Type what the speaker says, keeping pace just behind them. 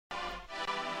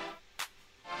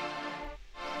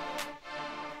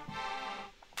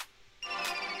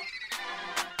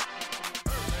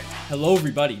Hello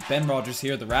everybody, Ben Rogers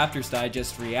here, the Raptors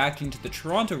Digest, reacting to the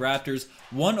Toronto Raptors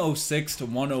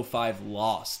 106-105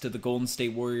 loss to the Golden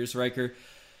State Warriors, Riker.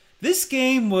 This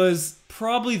game was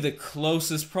probably the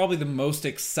closest, probably the most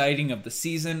exciting of the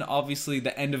season. Obviously,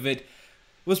 the end of it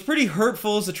was pretty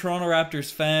hurtful as a Toronto Raptors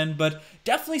fan, but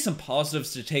definitely some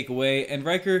positives to take away. And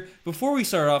Riker, before we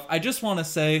start off, I just want to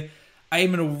say I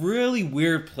am in a really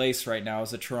weird place right now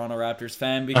as a Toronto Raptors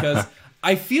fan because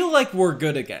I feel like we're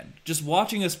good again. Just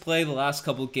watching us play the last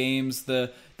couple of games,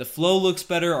 the flow looks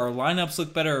better, our lineups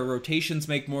look better, our rotations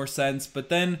make more sense, but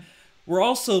then we're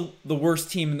also the worst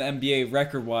team in the NBA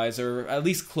record-wise, or at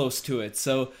least close to it.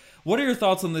 So what are your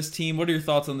thoughts on this team? What are your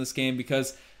thoughts on this game?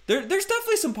 Because there's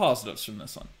definitely some positives from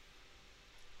this one.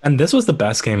 And this was the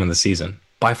best game of the season.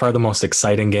 By far the most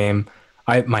exciting game.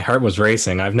 My heart was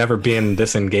racing. I've never been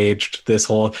this engaged this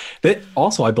whole...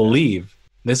 Also, I believe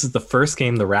this is the first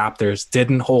game the Raptors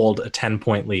didn't hold a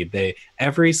 10-point lead.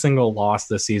 Every single loss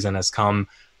this season has come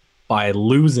by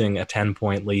losing a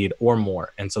 10-point lead or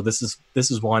more. And so this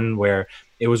is one where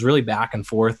it was really back and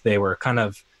forth. They were kind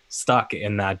of stuck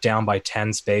in that down by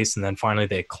 10 space, and then finally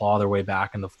they claw their way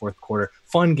back in the fourth quarter.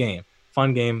 Fun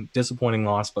game, disappointing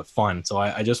loss, but fun. So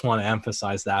I just want to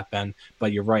emphasize that, Ben.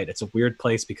 But you're right. It's a weird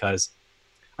place because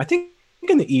I think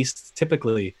in the East,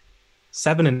 typically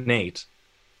 7 and 8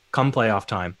 come playoff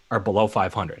time are below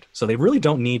 500. So they really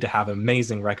don't need to have an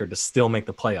amazing record to still make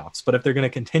the playoffs. But if they're going to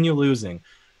continue losing,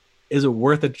 is it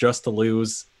worth it just to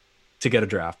lose to get a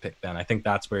draft pick, Ben? I think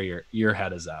that's where your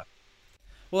head is at.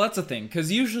 Well, that's the thing,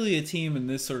 because usually a team in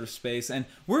this sort of space, and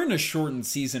we're in a shortened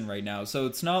season right now, so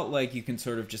it's not like you can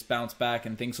sort of just bounce back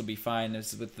and things will be fine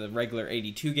as with the regular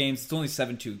 82 games. It's only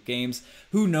 72 games.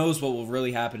 Who knows what will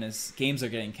really happen as games are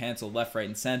getting canceled left, right,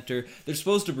 and center. They're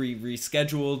supposed to be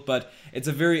rescheduled, but it's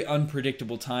a very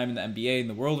unpredictable time in the NBA and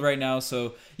the world right now,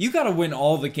 so you got to win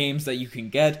all the games that you can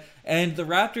get. And the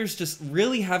Raptors just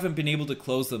really haven't been able to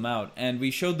close them out. And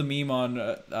we showed the meme on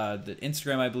the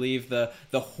Instagram, I believe, the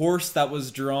horse that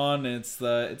was drawn. And it's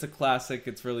a classic.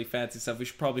 It's really fancy stuff. We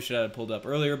probably should have it pulled up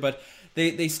earlier. But they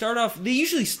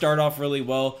usually start off really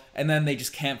well, and then they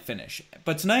just can't finish.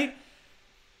 But tonight,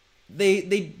 they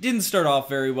didn't start off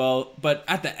very well. But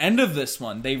at the end of this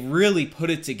one, they really put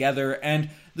it together.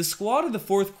 And the squad in the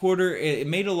fourth quarter, it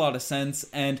made a lot of sense.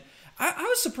 And I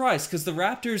was surprised because the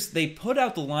Raptors, they put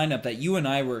out the lineup that you and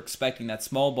I were expecting, that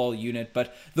small ball unit,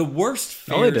 but the worst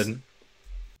fears... No, they didn't.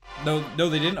 No,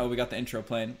 they didn't? Oh, we got the intro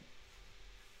playing.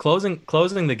 Closing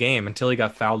the game until he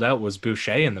got fouled out was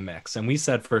Boucher in the mix. And we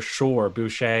said for sure,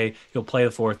 Boucher, he'll play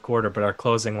the fourth quarter, but our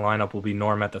closing lineup will be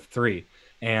Norm at the 3.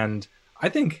 And I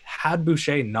think had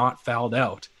Boucher not fouled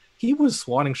out, he was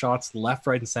swatting shots left,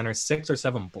 right, and center, 6 or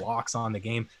 7 blocks on the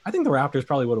game. I think the Raptors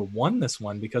probably would have won this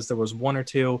one because there was one or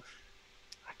two...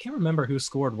 I can't remember who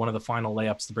scored one of the final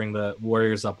layups to bring the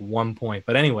Warriors up 1 point.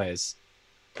 But anyways,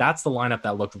 that's the lineup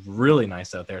that looked really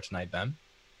nice out there tonight, Ben.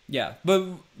 Yeah, but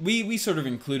we sort of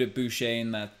included Boucher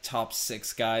in that top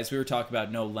 6 guys. We were talking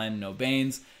about no Len, no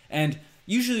Baines. And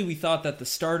usually we thought that the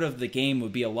start of the game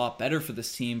would be a lot better for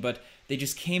this team, but they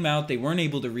just came out. They weren't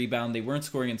able to rebound. They weren't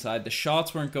scoring inside. The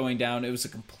shots weren't going down. It was a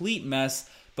complete mess.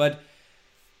 But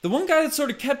the one guy that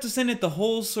sort of kept us in it the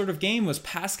whole sort of game was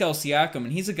Pascal Siakam,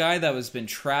 and he's a guy that has been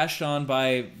trashed on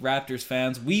by Raptors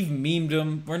fans. We've memed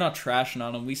him. We're not trashing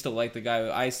on him. We still like the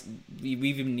guy.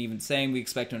 We've even saying we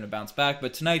expect him to bounce back.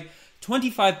 But tonight,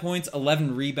 25 points,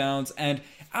 11 rebounds, and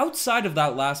outside of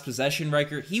that last possession,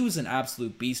 Riker, he was an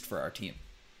absolute beast for our team.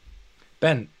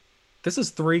 Ben, this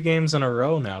is 3 games in a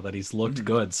row now that he's looked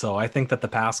good. So I think that the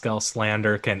Pascal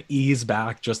slander can ease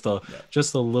back just a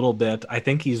little bit. I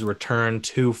think he's returned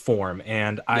to form,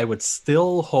 and I would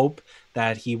still hope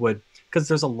that he would, because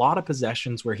there's a lot of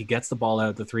possessions where he gets the ball out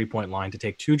at the 3-point line to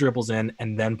take 2 dribbles in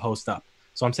and then post up.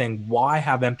 So I'm saying, why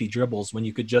have empty dribbles when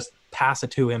you could just pass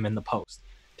it to him in the post?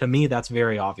 To me, that's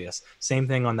very obvious. Same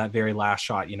thing on that very last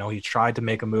shot. You know, he tried to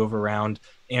make a move around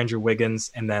Andrew Wiggins,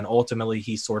 and then ultimately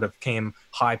he sort of came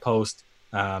high post,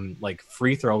 like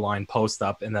free throw line post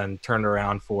up, and then turned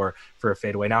around for a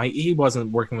fadeaway. Now, he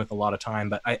wasn't working with a lot of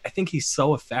time, but I think he's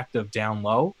so effective down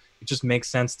low. It just makes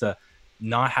sense to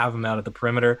not have him out at the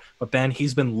perimeter. But Ben,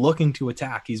 he's been looking to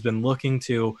attack. He's been looking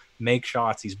to make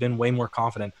shots. He's been way more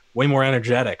confident, way more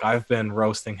energetic. I've been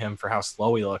roasting him for how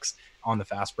slow he looks on the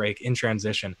fast break in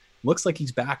transition. Looks like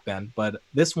he's back, Ben. But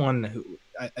this one,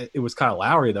 it was Kyle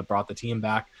Lowry that brought the team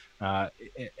back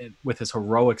with his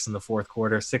heroics in the fourth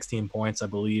quarter, 16 points, I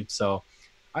believe. So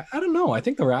I don't know. I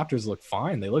think the Raptors look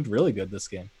fine. They looked really good this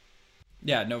game.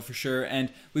 Yeah, no, for sure. And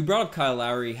we brought up Kyle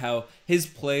Lowry, how his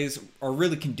plays are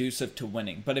really conducive to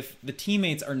winning. But if the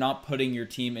teammates are not putting your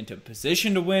team into a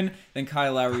position to win, then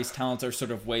Kyle Lowry's talents are sort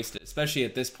of wasted, especially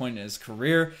at this point in his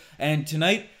career. And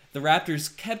tonight, the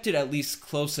Raptors kept it at least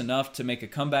close enough to make a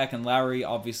comeback. And Lowry,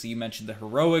 obviously, you mentioned the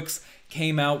heroics,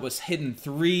 came out, was hitting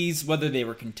threes, whether they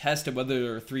were contested, whether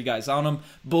there were three guys on him,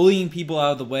 bullying people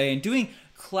out of the way, and doing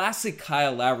classic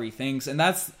Kyle Lowry things. And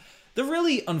that's the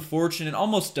really unfortunate,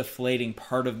 almost deflating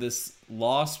part of this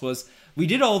loss. Was we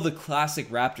did all the classic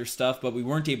Raptor stuff, but we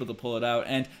weren't able to pull it out.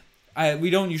 And we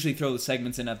don't usually throw the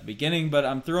segments in at the beginning, but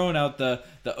I'm throwing out the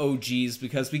OGs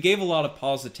because we gave a lot of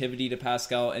positivity to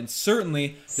Pascal, and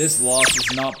certainly this loss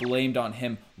is not blamed on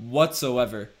him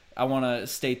whatsoever. I want to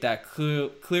state that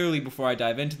clearly before I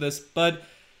dive into this, but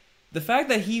the fact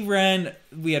that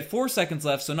we had 4 seconds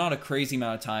left, so not a crazy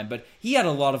amount of time, but he had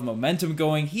a lot of momentum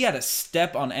going. He had a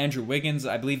step on Andrew Wiggins.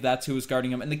 I believe that's who was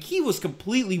guarding him. And the key was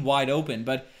completely wide open,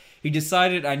 but he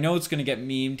decided, I know it's going to get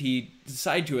memed, he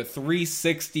decided to a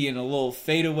 360 and a little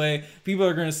fadeaway. People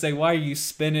are going to say, why are you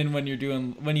spinning when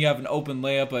you have an open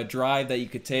layup, a drive that you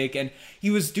could take? And he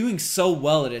was doing so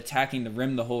well at attacking the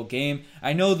rim the whole game.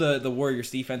 I know the Warriors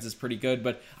defense is pretty good,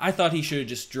 but I thought he should have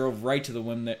just drove right to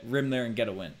the rim there and get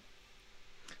a win.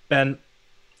 Ben,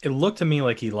 it looked to me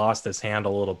like he lost his hand a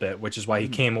little bit, which is why he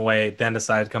came away, then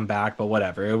decided to come back, but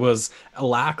whatever. It was a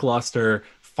lackluster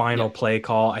final play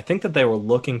call. I think that they were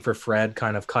looking for Fred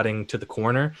kind of cutting to the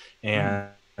corner, and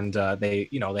they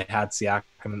had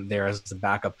Siakam there as a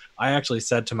backup. I actually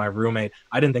said to my roommate,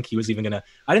 I didn't think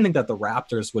that the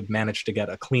Raptors would manage to get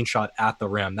a clean shot at the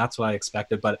rim. That's what I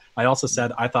expected. But I also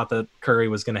said I thought that Curry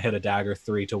was going to hit a dagger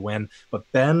three to win. But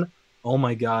Ben, oh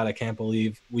my God, I can't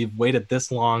believe we've waited this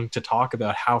long to talk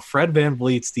about how Fred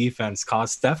VanVleet's defense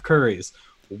caused Steph Curry's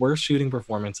worst shooting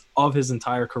performance of his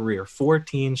entire career.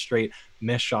 14 straight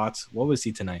missed shots. What was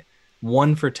he tonight?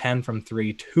 1 for 10 from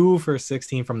 3, 2 for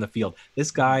 16 from the field.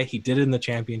 This guy, he did it in the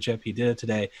championship. He did it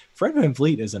today. Fred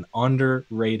VanVleet is an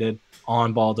underrated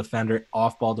on-ball defender,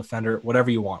 off-ball defender,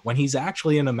 whatever you want. When he's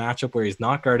actually in a matchup where he's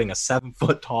not guarding a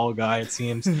 7-foot-tall guy, it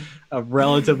seems, a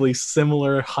relatively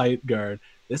similar height guard,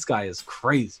 this guy is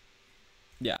crazy.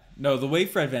 Yeah, no, the way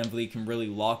Fred VanVleet can really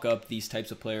lock up these types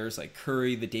of players like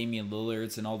Curry, the Damian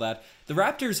Lillards, and all that. The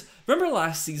Raptors, remember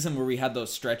last season where we had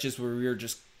those stretches where we were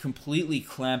just completely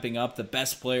clamping up the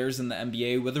best players in the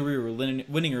NBA, whether we were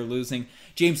winning or losing?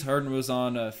 James Harden was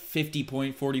on a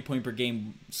 50-point, 40-point per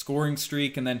game scoring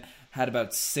streak and then had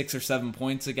about 6 or 7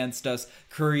 points against us.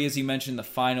 Curry, as you mentioned, the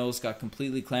finals got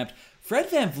completely clamped. Fred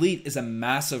VanVleet is a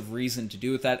massive reason to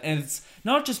do with that, and it's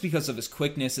not just because of his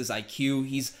quickness, his IQ.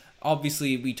 He's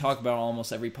obviously, we talk about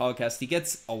almost every podcast, he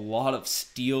gets a lot of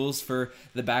steals for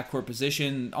the backcourt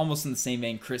position, almost in the same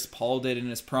vein Chris Paul did in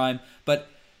his prime, but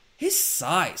his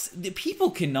size, the people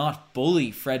cannot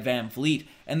bully Fred VanVleet,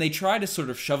 and they try to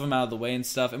sort of shove him out of the way and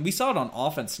stuff, and we saw it on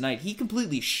offense tonight. He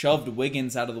completely shoved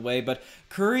Wiggins out of the way, but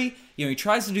Curry, he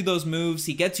tries to do those moves,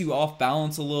 he gets you off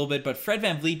balance a little bit, but Fred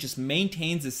VanVleet just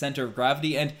maintains his center of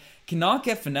gravity and cannot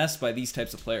get finessed by these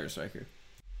types of players right here.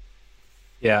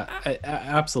 Yeah,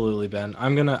 absolutely, Ben.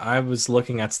 I was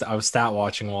stat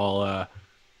watching while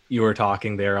you were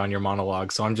talking there on your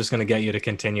monologue, so I'm just going to get you to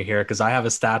continue here because I have a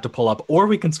stat to pull up, or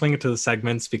we can swing it to the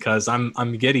segments because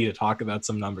I'm giddy to talk about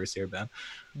some numbers here, Ben.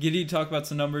 Giddy to talk about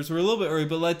some numbers. We're a little bit early,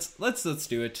 but let's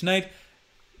do it tonight.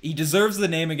 He deserves the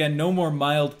name again. No more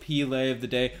mild P-lay of the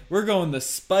day. We're going the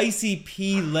spicy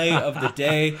P-lay of the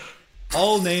day.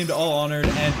 All named, all honored,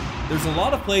 and there's a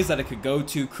lot of plays that it could go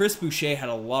to. Chris Boucher had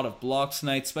a lot of blocks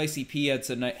tonight. Spicy P had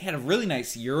a really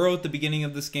nice Euro at the beginning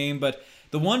of this game, but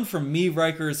the one from me,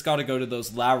 Riker, has got to go to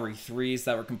those Lowry threes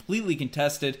that were completely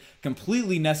contested,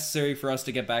 completely necessary for us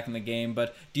to get back in the game.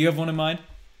 But do you have one in mind?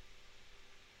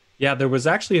 Yeah, there was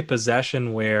actually a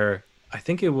possession where I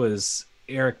think it was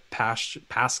Eric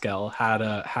Pascal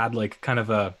had like kind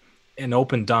of an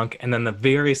open dunk, and then the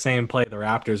very same play the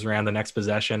Raptors ran the next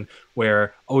possession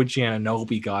where OG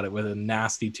Anunoby got it with a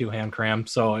nasty two-hand cram.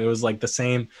 So it was like the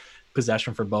same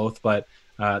possession for both, but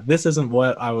this isn't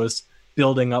what I was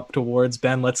building up towards.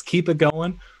 Ben, let's keep it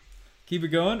going. Keep it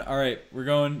going? All right, we're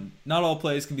going. Not all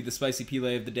plays can be the spicy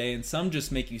P-lay of the day, and some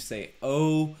just make you say,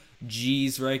 oh,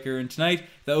 geez, Riker. And tonight,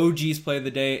 the OG's play of the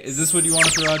day. Is this what you want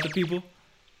to throw out to people?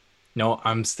 No,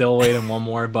 I'm still waiting one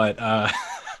more, but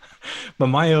but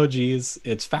my OGs,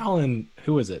 it's fouling,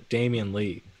 who is it? Damian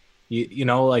Lee.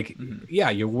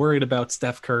 Yeah, you're worried about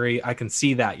Steph Curry. I can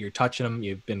see that. You're touching him.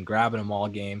 You've been grabbing him all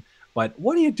game. But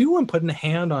what are you doing putting a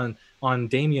hand on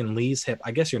Damian Lee's hip?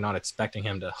 I guess you're not expecting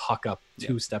him to huck up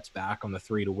 2 steps back on the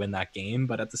 3 to win that game.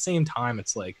 But at the same time,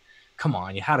 it's like, come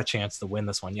on, you had a chance to win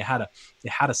this one. You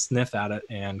had a sniff at it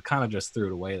and kind of just threw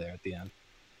it away there at the end.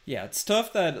 Yeah, it's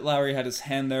tough that Lowry had his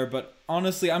hand there, but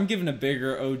honestly, I'm giving a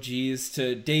bigger OGs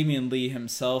to Damian Lee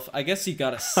himself. I guess you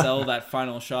gotta sell that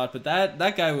final shot, but that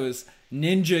guy was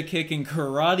ninja kicking,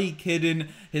 karate kidding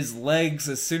his legs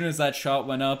as soon as that shot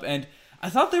went up, and I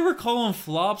thought they were calling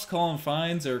flops, calling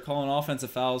fines, or calling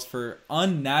offensive fouls for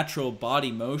unnatural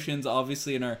body motions.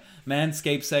 Obviously, in our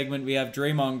Manscaped segment, we have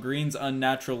Draymond Green's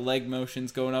unnatural leg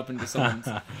motions going up into someone's,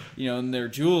 in their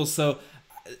jewels. So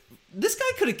this guy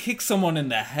could have kicked someone in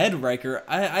the head, Riker.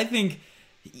 I think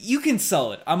you can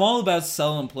sell it. I'm all about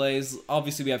selling plays.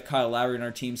 Obviously, we have Kyle Lowry in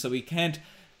our team, so we can't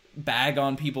bag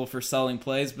on people for selling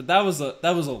plays. But that was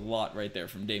a lot right there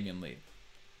from Damian Lee.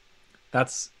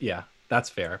 That's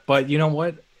fair. But you know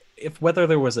what? Whether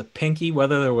there was a pinky,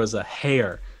 whether there was a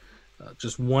hair,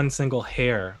 just one single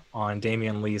hair on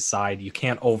Damian Lee's side, you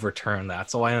can't overturn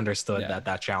that. So I understood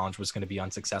that challenge was going to be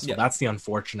unsuccessful. Yeah. That's the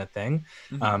unfortunate thing.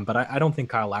 Mm-hmm. But I don't think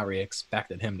Kyle Lowry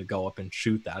expected him to go up and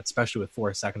shoot that, especially with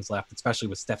 4 seconds left, especially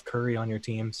with Steph Curry on your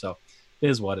team. So it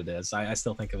is what it is. I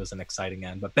still think it was an exciting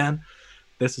end. But Ben,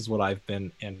 this is what I've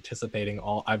been anticipating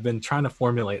I've been trying to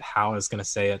formulate how I was going to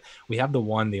say it. We have the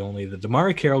one, the only, the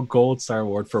DeMarre Carroll Gold Star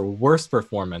Award for worst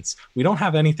performance. We don't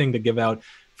have anything to give out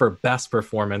for best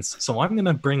performance. So I'm going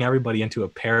to bring everybody into a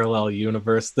parallel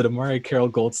universe. The DeMarre Carroll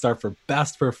Gold Star for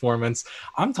best performance.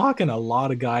 I'm talking a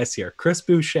lot of guys here. Chris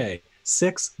Boucher,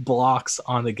 6 blocks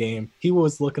on the game. He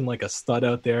was looking like a stud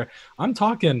out there. I'm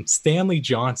talking Stanley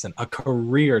Johnson, a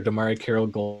career DeMarre Carroll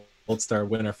Gold Star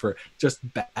winner for just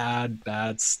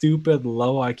bad, stupid,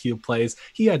 low IQ plays.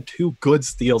 He had 2 good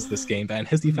steals this game, and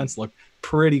his defense looked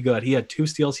pretty good. He had 2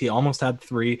 steals. He almost had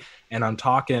 3. And I'm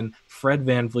talking Fred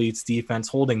VanVleet's defense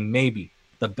holding maybe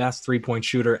the best 3-point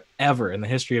shooter ever in the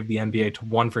history of the NBA to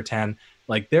 1 for 10.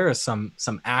 Like, there are some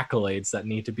accolades that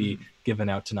need to be given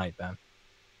out tonight, Ben.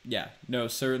 Yeah, no,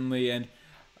 certainly. And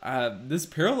this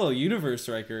parallel universe,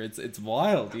 Riker, it's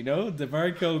wild,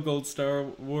 DeMarre Carroll Gold Star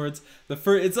Awards.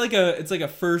 It's like a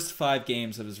first 5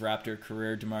 games of his Raptor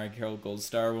career. DeMarre Carroll Gold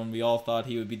Star, when we all thought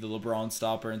he would be the LeBron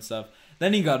stopper and stuff.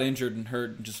 Then he got injured and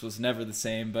hurt and just was never the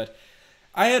same. But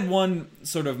I had one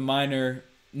sort of minor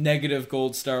negative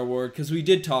Gold Star Award because we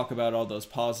did talk about all those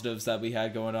positives that we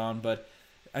had going on, but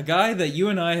a guy that you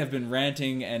and I have been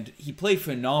ranting, and he played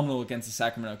phenomenal against the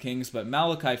Sacramento Kings, but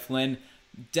Malachi Flynn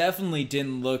definitely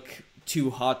didn't look too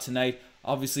hot tonight.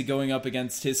 Obviously going up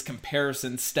against his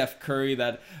comparison, Steph Curry,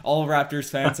 that all Raptors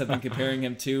fans have been comparing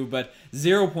him to, but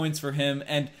 0 points for him,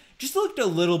 and just looked a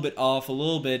little bit off, a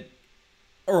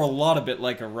lot of bit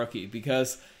like a rookie,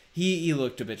 because he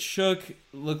looked a bit shook,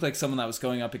 looked like someone that was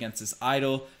going up against his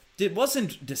idol. It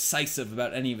wasn't decisive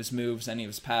about any of his moves, any of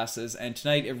his passes, and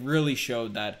tonight it really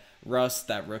showed that rust,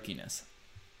 that rookiness.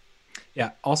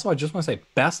 Yeah, also I just want to say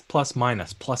best plus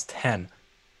minus plus 10.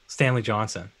 Stanley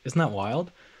Johnson. Isn't that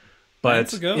wild?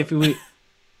 But if we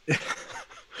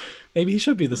maybe he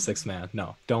should be the 6th man.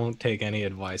 No, don't take any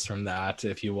advice from that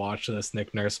if you watch this,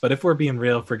 Nick Nurse. But if we're being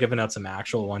real, if we're giving out some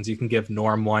actual ones, you can give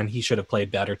Norm one. He should have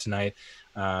played better tonight.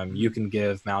 You can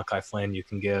give Malachi Flynn. You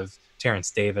can give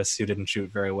Terrence Davis, who didn't shoot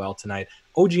very well tonight.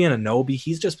 OG Anunoby,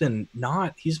 he's been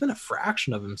a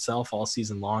fraction of himself all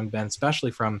season long, Ben,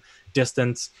 especially from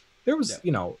distance. There was,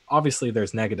 obviously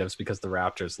there's negatives because the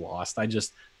Raptors lost.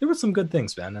 There were some good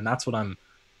things, Ben, and that's what I'm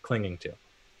clinging to.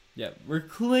 Yeah, we're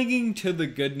clinging to the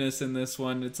goodness in this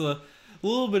one. It's a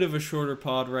little bit of a shorter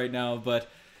pod right now, but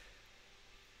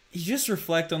you just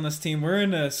reflect on this team. We're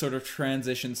in a sort of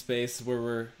transition space where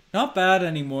we're not bad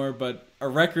anymore, but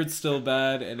our record's still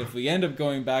bad, and if we end up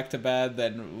going back to bad,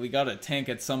 then we got to tank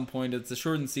at some point. It's a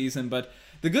shortened season, but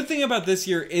the good thing about this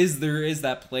year is there is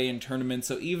that play-in tournament,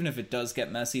 so even if it does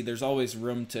get messy, there's always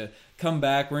room to come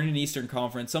back. We're in an Eastern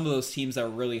Conference. Some of those teams that were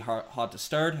really hot to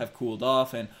start have cooled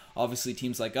off, and obviously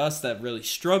teams like us that really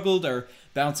struggled are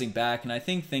bouncing back, and I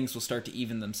think things will start to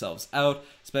even themselves out,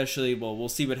 especially, we'll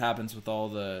see what happens with all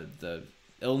the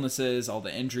illnesses, all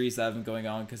the injuries that have been going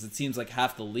on, because it seems like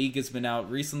half the league has been out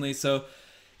recently, so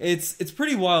it's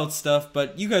pretty wild stuff,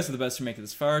 but you guys are the best for making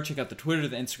this far. Check out the Twitter,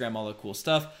 the Instagram, all the cool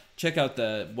stuff. Check out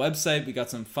the website. We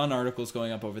got some fun articles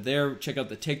going up over there. Check out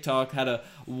the TikTok. Had a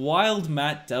wild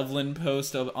Matt Devlin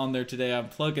post on there today. I'm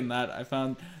plugging that. I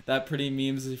found that pretty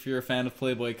memes if you're a fan of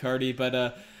Playboy Cardi.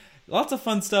 But lots of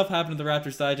fun stuff happened in the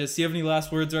Raptors Digest. Do you have any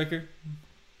last words, Riker?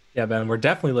 Yeah, Ben, we're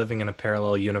definitely living in a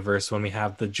parallel universe when we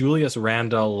have the Julius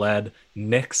Randle-led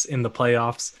Knicks in the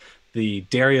playoffs. the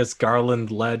Darius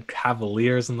Garland led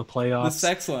Cavaliers in the The playoffs.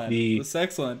 Sexland. The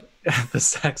Sexland. The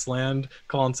Sexland,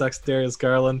 Colin Sex, Darius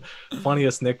Garland,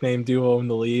 funniest nickname duo in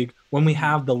the league. When we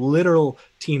have the literal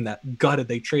team that gutted,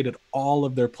 they traded all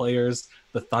of their players,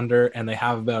 the Thunder, and they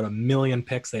have about 1 million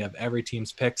picks. They have every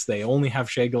team's picks. They only have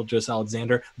Shai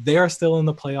Gilgeous-Alexander. They are still in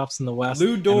the playoffs in the West.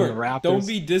 Lou Dort. Don't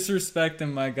be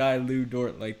disrespecting my guy Lou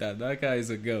Dort like that. That guy is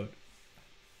a goat.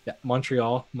 Yeah,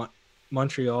 Montreal,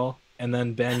 and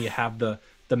then Ben, you have the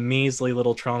measly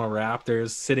little Toronto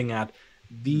Raptors sitting at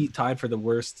the tied for the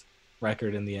worst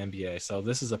record in the NBA. So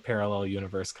this is a parallel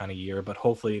universe kind of year, but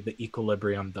hopefully the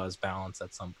equilibrium does balance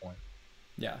at some point.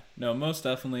 Yeah, no, most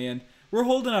definitely, and we're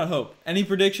holding out hope. Any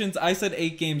predictions? I said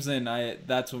 8 games in.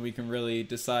 That's when we can really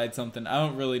decide something. I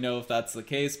don't really know if that's the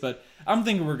case, but I'm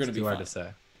thinking we're going to be fine. Too hard to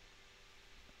say.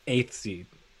 8th seed.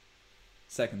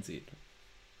 2nd seed.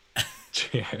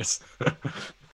 Cheers.